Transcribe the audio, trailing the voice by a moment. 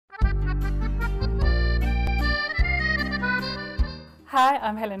Hi,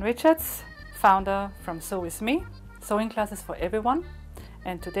 I'm Helen Richards, founder from Sew With Me, sewing classes for everyone,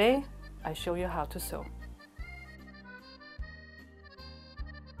 and today I show you how to sew.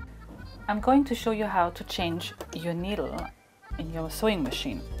 I'm going to show you how to change your needle in your sewing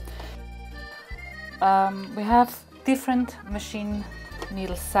machine. We have different machine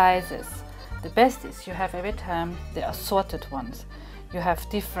needle sizes. The best is you have every time the assorted ones. You have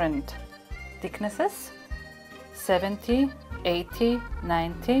different thicknesses, 70, 80,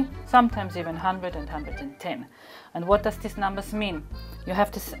 90, sometimes even 100 and 110. And what does these numbers mean? You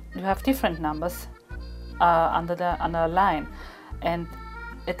have different numbers under a line, and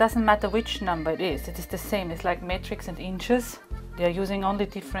it doesn't matter which number it is the same. It's like metrics and inches. They are using only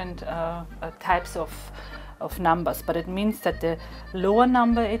different types of numbers, but it means that the lower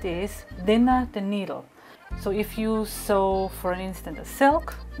number it is, thinner the needle. So if you sew, for instance, a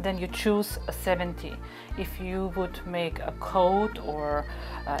silk, then you choose a 70. If you would make a coat or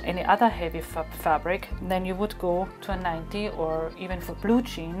any other heavy fabric, then you would go to a 90, or even for blue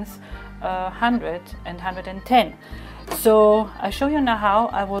jeans, 100 and 110. So I show you now how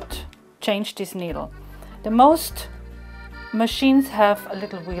I would change this needle. The most machines have a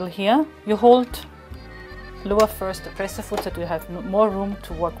little wheel here. You lower first the presser foot so you have more room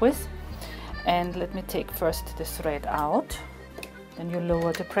to work with. And let me take first the thread out. Then you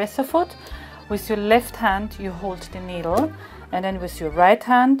lower the presser foot. With your left hand you hold the needle, and then with your right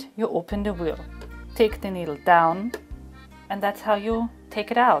hand you open the wheel. Take the needle down, and that's how you take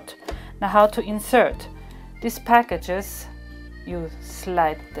it out. Now how to insert. These packages, you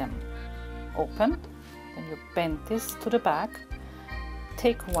slide them open, then you bend this to the back,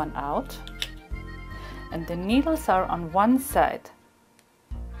 take one out, and the needles are on one side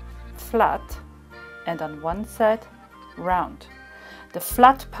flat and on one side round. The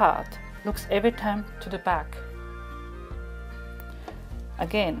flat part looks every time to the back.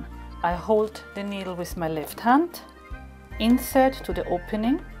 Again, I hold the needle with my left hand, insert to the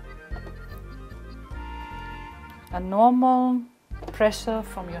opening. A normal pressure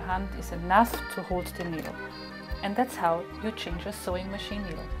from your hand is enough to hold the needle. And that's how you change your sewing machine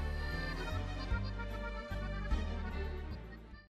needle.